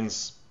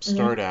kinds Hmm.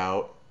 start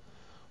out,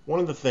 one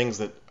of the things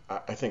that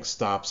I think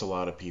stops a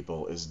lot of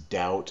people is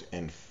doubt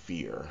and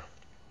fear,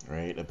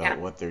 right, about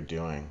Yeah. what they're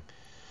doing.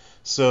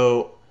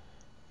 So,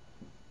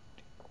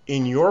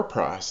 in your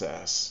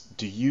process,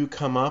 do you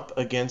come up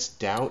against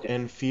doubt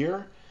and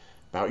fear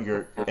about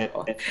your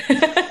Oh.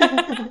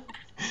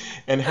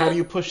 and how do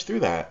you push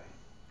through that?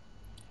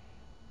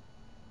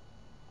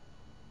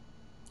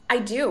 I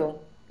do.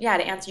 Yeah,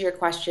 to answer your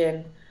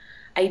question,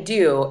 I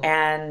do.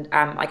 And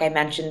like I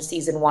mentioned,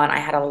 season one, I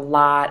had a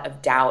lot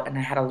of doubt and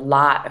I had a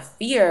lot of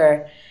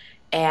fear.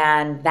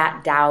 And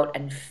that doubt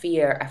and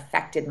fear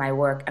affected my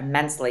work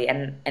immensely.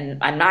 And in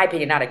my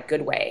opinion, not a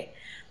good way.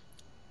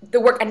 The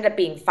work ended up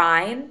being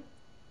fine,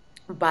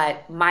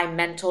 but my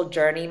mental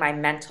journey, my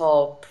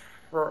mental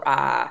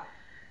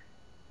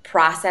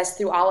process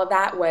through all of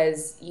that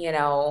was,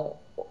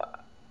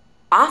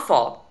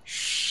 awful,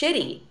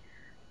 shitty.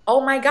 Oh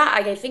my God,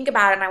 like I think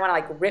about it and I want to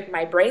like rip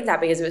my brains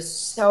out because it was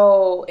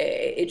so,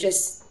 it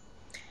just,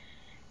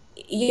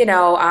 the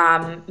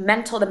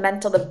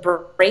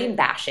brain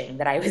bashing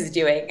that I was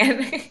doing.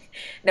 And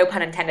no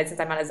pun intended since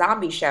I'm on a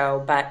zombie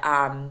show, but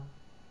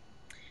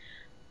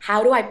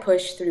how do I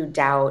push through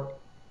doubt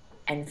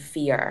and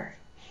fear?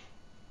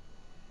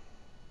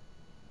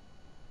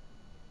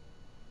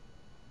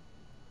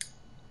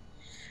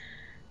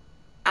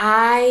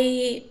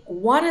 I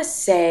want to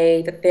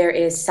say that there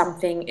is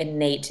something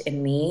innate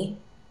in me.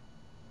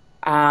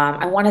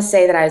 I want to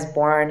say that I was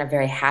born a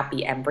very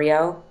happy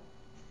embryo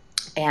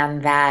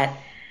and that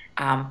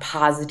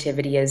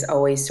positivity has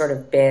always sort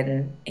of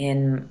been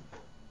in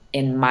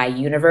my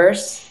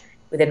universe,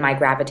 within my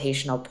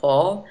gravitational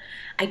pull.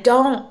 I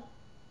don't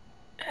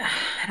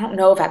I don't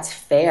know if that's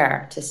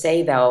fair to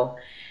say though,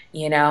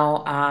 you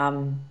know,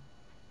 um,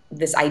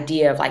 this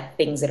idea of like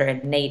things that are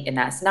innate in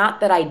us. Not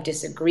that I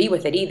disagree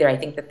with it either. I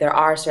think that there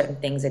are certain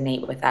things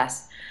innate with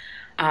us.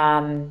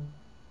 Um,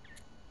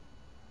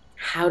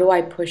 how do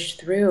I push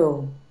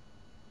through?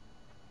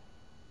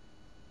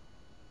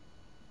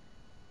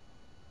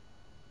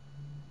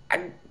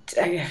 I,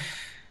 I,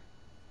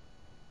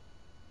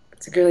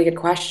 it's a really good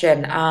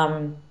question.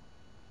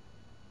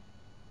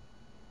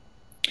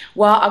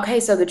 Well, okay,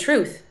 so the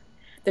truth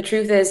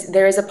is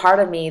there is a part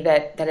of me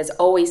that has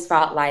always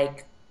felt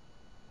that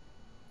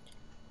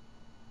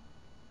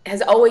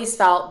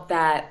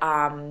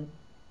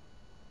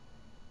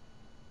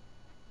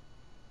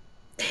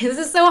this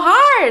is so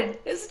hard.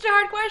 This is such a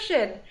hard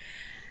question.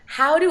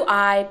 How do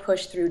I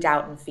push through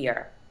doubt and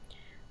fear?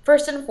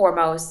 First and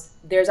foremost,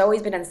 there's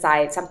always been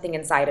something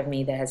inside of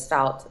me that has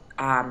felt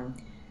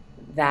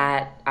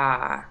that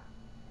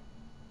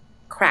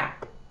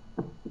crap.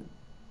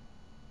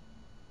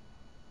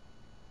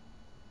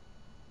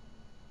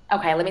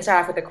 Okay, let me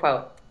start off with a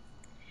quote.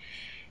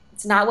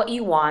 It's not what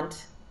you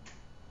want,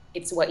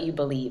 it's what you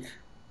believe.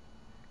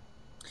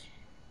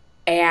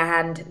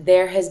 And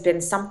there has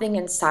been something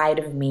inside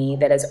of me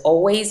that has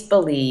always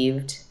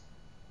believed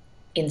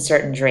in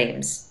certain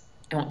dreams.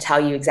 I won't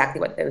tell you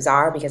exactly what those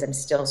are because I'm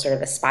still sort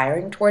of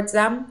aspiring towards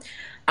them.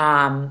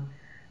 Um,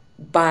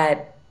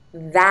 but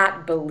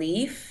that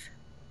belief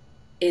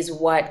is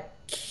what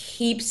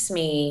keeps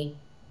me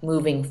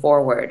moving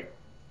forward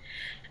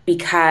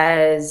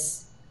because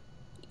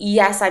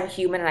yes, I'm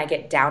human and I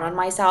get down on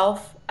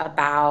myself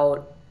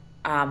about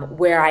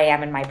where I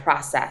am in my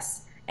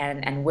process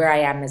and where I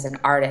am as an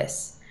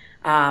artist.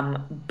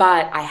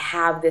 But I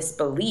have this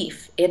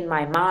belief in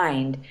my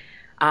mind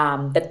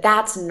that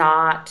that's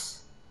not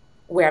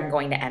where I'm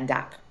going to end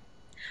up.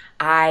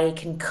 I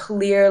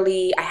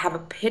have a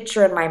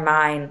picture in my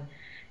mind,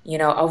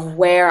 of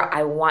where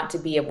I want to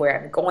be and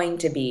where I'm going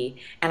to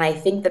be. And I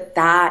think that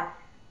that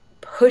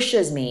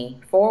pushes me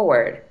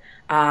forward.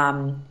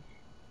 Um,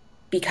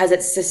 because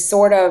it's this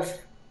sort of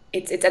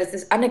it's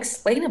this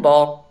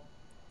unexplainable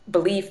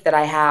belief that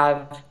I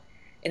have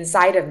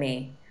inside of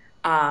me.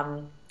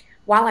 Um,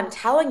 while I'm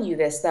telling you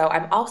this, though,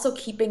 I'm also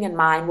keeping in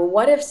mind, well,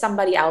 what if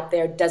somebody out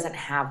there doesn't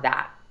have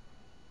that?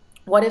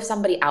 What if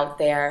somebody out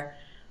there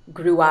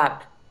grew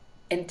up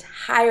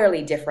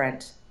entirely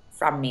different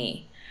from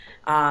me,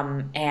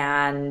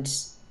 and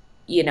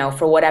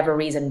for whatever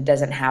reason,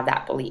 doesn't have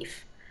that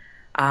belief?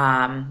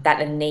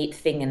 That innate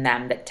thing in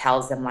them that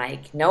tells them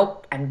like,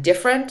 nope, I'm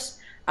different,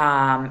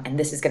 and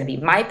this is going to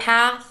be my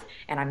path,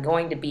 and I'm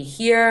going to be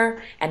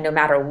here, and no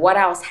matter what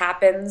else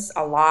happens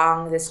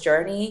along this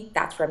journey,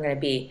 that's where I'm going to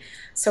be.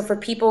 So for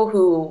people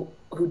who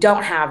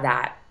don't have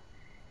that,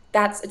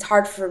 it's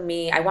hard for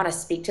me. I want to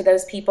speak to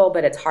those people,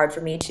 but it's hard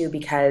for me to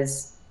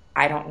because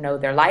I don't know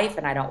their life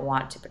and I don't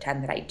want to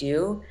pretend that I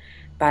do.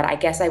 But I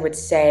guess I would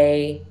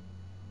say,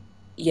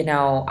 you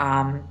know,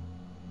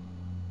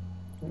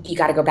 you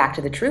got to go back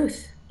to the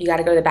truth. You got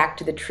to go back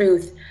to the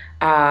truth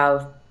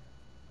of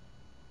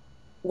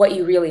what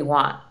you really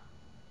want,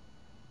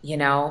 you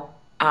know?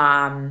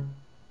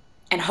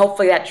 And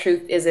hopefully that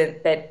truth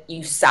isn't that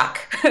you suck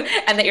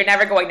and that you're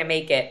never going to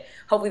make it.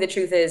 Hopefully the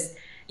truth is,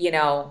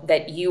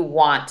 that you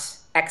want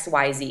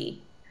XYZ.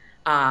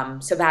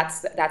 So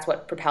that's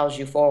what propels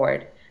you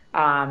forward.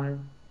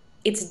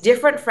 It's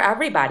different for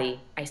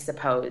everybody, I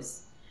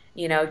suppose.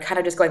 Kind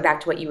of just going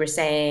back to what you were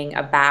saying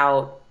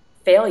about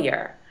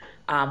failure.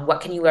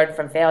 What can you learn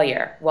from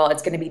failure? Well,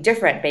 it's going to be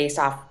different based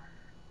off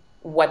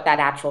what that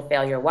actual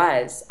failure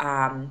was.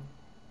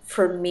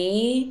 For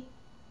me,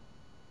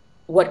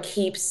 what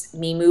keeps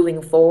me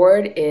moving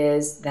forward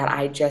is that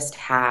I just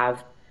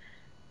have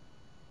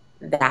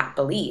that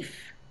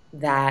belief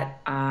that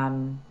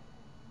I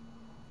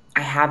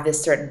have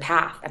this certain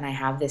path and I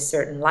have this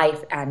certain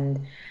life,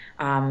 and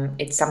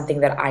it's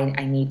something that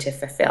I need to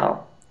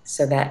fulfill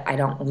so that I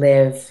don't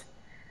live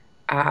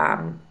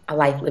a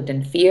life lived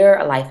in fear,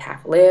 a life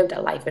half lived,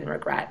 a life in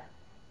regret.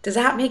 Does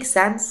that make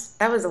sense?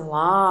 That was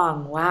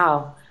long.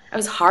 Wow. That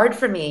was hard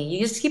for me. You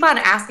just keep on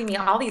asking me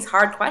all these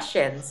hard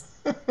questions.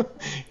 You're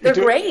They're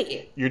doing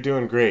great. you're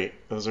doing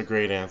great. Those are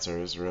great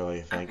answers,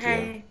 really. Thank you.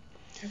 Okay.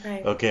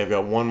 Okay. Okay, I've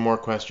got one more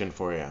question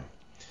for you.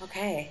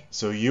 Okay.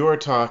 So you are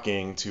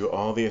talking to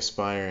all the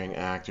aspiring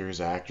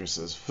actors,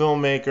 actresses,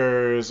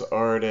 filmmakers,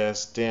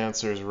 artists,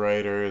 dancers,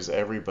 writers,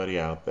 everybody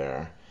out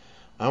there.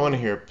 I want to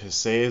hear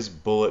Pisay's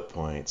bullet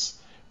points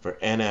for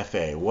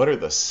NFA. What are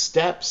the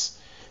steps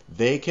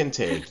they can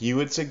take, you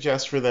would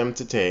suggest for them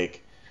to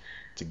take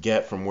to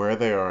get from where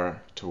they are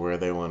to where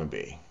they want to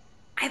be?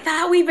 I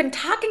thought we've been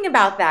talking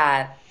about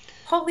that.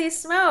 Holy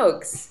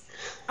smokes.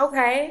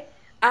 Okay.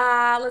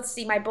 Let's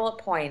see my bullet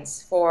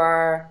points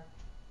for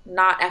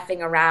not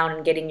effing around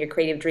and getting your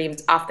creative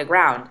dreams off the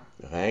ground.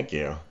 Thank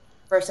you.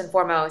 First and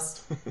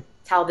foremost,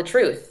 tell the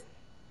truth.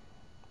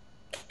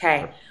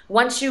 Okay.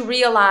 Once you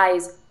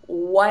realize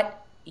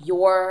what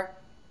your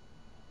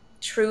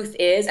truth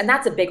is, and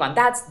that's a big one.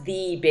 That's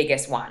the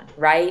biggest one,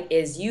 right?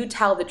 Is you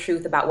tell the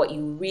truth about what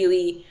you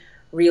really,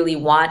 really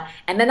want.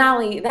 And then not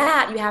only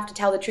that, you have to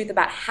tell the truth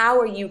about how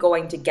are you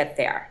going to get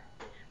there,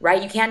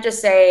 right? You can't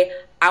just say,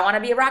 I want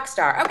to be a rock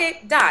star.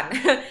 Okay,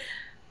 done.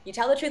 You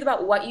tell the truth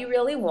about what you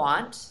really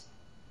want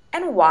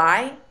and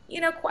why.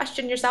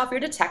 Question yourself, you're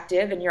a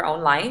detective in your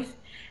own life.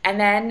 And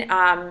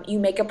then you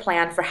make a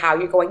plan for how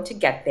you're going to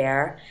get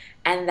there.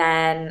 And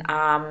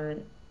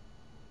then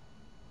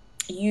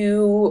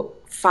you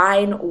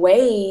find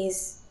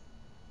ways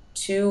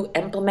to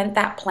implement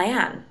that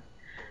plan.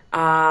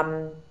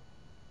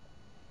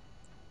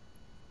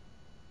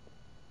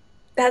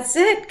 That's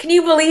it. Can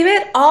you believe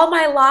it? All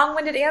my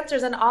long-winded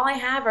answers, and all I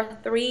have are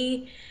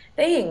three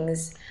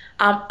things.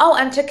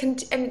 And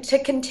to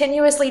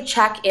continuously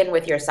check in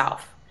with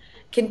yourself.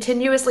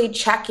 Continuously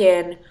check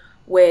in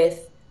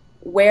with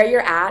where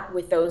you're at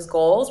with those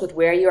goals, with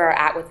where you are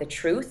at with the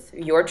truth,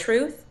 your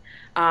truth.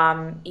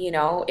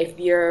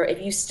 If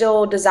you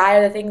still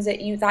desire the things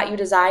that you thought you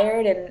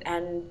desired,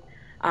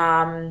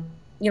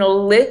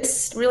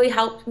 lists really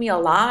helped me a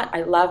lot.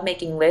 I love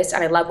making lists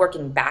and I love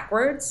working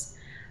backwards.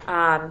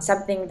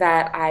 Something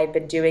that I've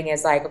been doing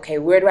is like, okay,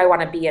 where do I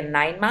want to be in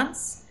 9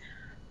 months?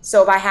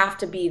 So if I have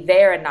to be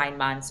there in 9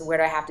 months, where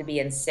do I have to be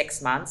in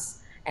 6 months?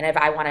 And if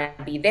I want to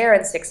be there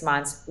in 6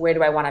 months, where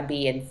do I want to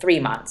be in 3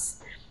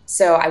 months?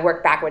 So I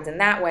work backwards in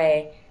that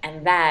way.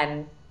 And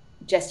then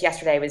just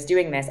yesterday I was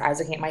doing this. I was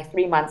looking at my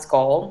 3 months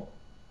goal.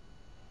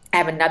 I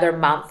have another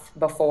month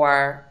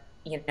before,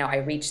 I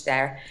reach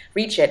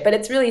it. But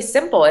it's really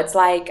simple. It's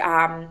like,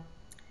 I'll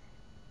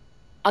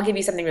give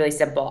you something really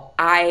simple.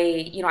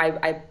 I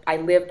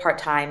live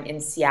part-time in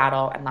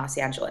Seattle and Los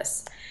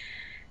Angeles.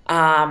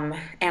 And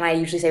I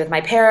usually stay with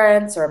my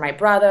parents or my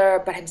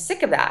brother, but I'm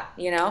sick of that.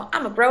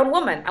 I'm a grown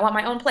woman. I want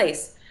my own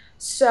place.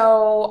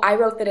 So I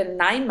wrote that in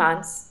 9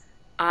 months,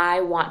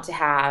 I want to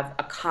have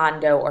a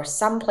condo or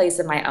some place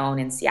of my own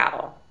in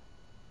Seattle.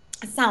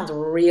 It sounds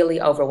really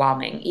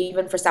overwhelming,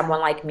 even for someone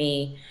like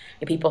me.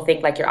 If people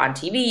think like you're on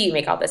TV, you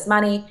make all this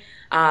money.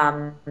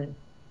 But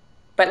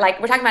like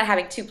we're talking about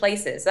having two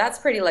places, so that's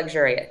pretty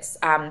luxurious.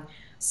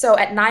 So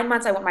at 9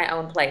 months, I want my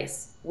own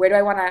place. Where do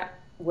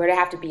I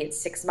have to be at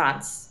 6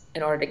 months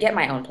in order to get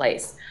my own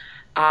place?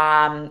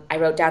 I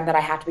wrote down that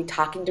I have to be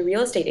talking to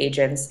real estate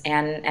agents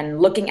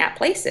and looking at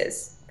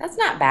places. That's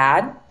not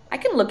bad. I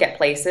can look at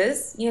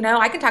places,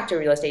 I can talk to a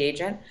real estate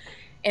agent.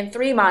 In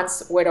 3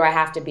 months, where do I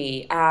have to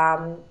be?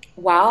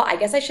 Well, I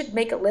guess I should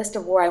make a list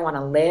of where I want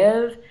to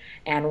live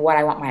and what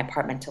I want my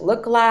apartment to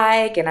look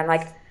like. And I'm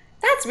like,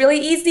 that's really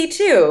easy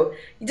too.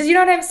 Do you know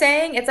what I'm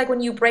saying? It's like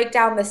when you break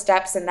down the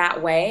steps in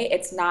that way,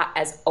 it's not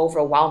as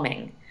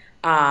overwhelming.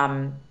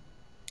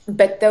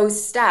 But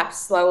those steps,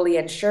 slowly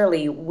and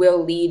surely,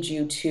 will lead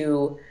you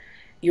to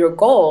your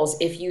goals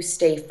if you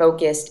stay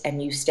focused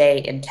and you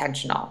stay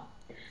intentional.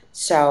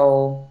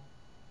 So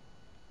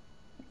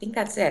think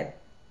that's it.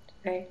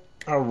 Okay.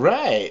 All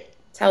right.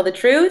 Tell the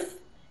truth,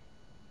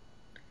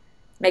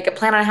 make a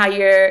plan on how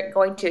you're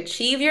going to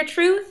achieve your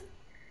truth,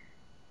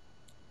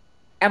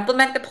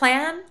 implement the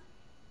plan,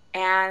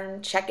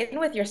 and check in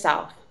with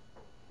yourself,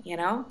 you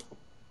know?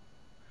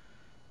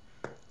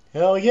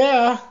 Hell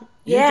yeah.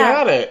 You Yeah,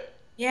 got it.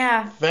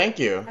 yeah. Thank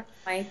you.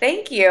 Definitely.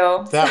 Thank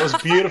you. That was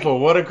beautiful.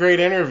 What a great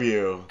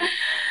interview.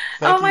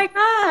 Oh Thank you. my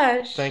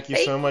gosh. Thank you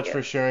Thank so much you.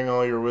 for sharing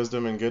all your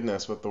wisdom and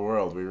goodness with the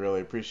world. We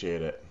really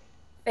appreciate it.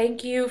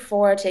 Thank you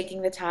for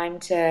taking the time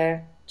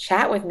to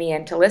chat with me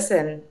and to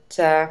listen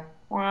to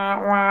wah,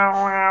 wah,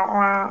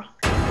 wah,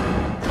 wah.